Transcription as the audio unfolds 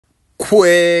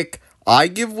Quick! I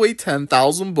give away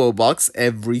 10,000 Robux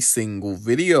every single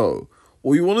video.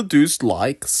 All you want to do is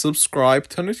like, subscribe,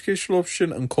 turn notification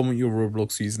option, and comment your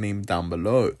Roblox username down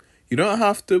below. You don't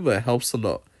have to, but it helps a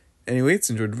lot. Anyway, let's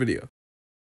enjoy the video.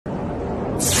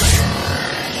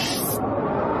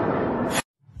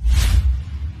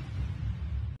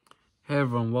 Hey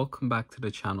everyone, welcome back to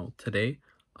the channel. Today,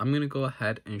 I'm going to go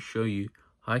ahead and show you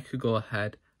how you could go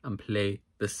ahead and play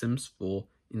The Sims 4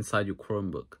 inside your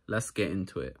Chromebook. Let's get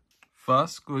into it.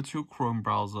 First, go to your Chrome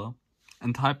browser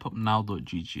and type up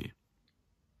now.gg.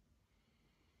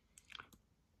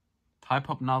 Type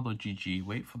up now.gg,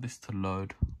 wait for this to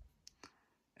load.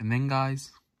 And then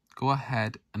guys, go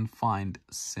ahead and find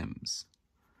Sims.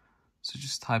 So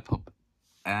just type up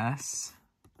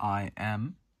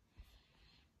S-I-M.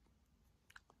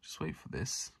 Just wait for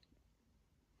this.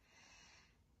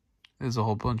 There's a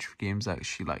whole bunch of games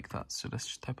actually like that. So let's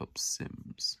just type up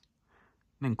Sims.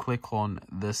 And then click on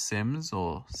The Sims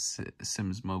or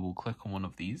Sims Mobile. Click on one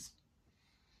of these.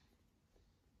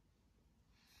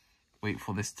 Wait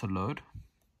for this to load.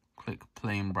 Click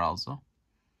Play in Browser.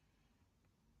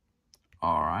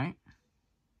 Alright.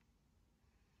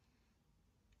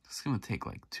 It's going to take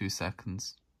like 2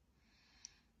 seconds.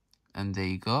 And there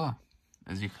you go.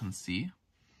 As you can see,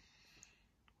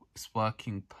 it's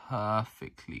working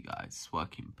perfectly, guys. It's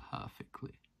working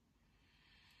perfectly.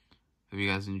 Have you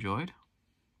guys enjoyed?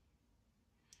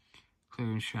 Click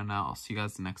on share now. I'll see you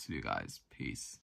guys in the next video, guys. Peace.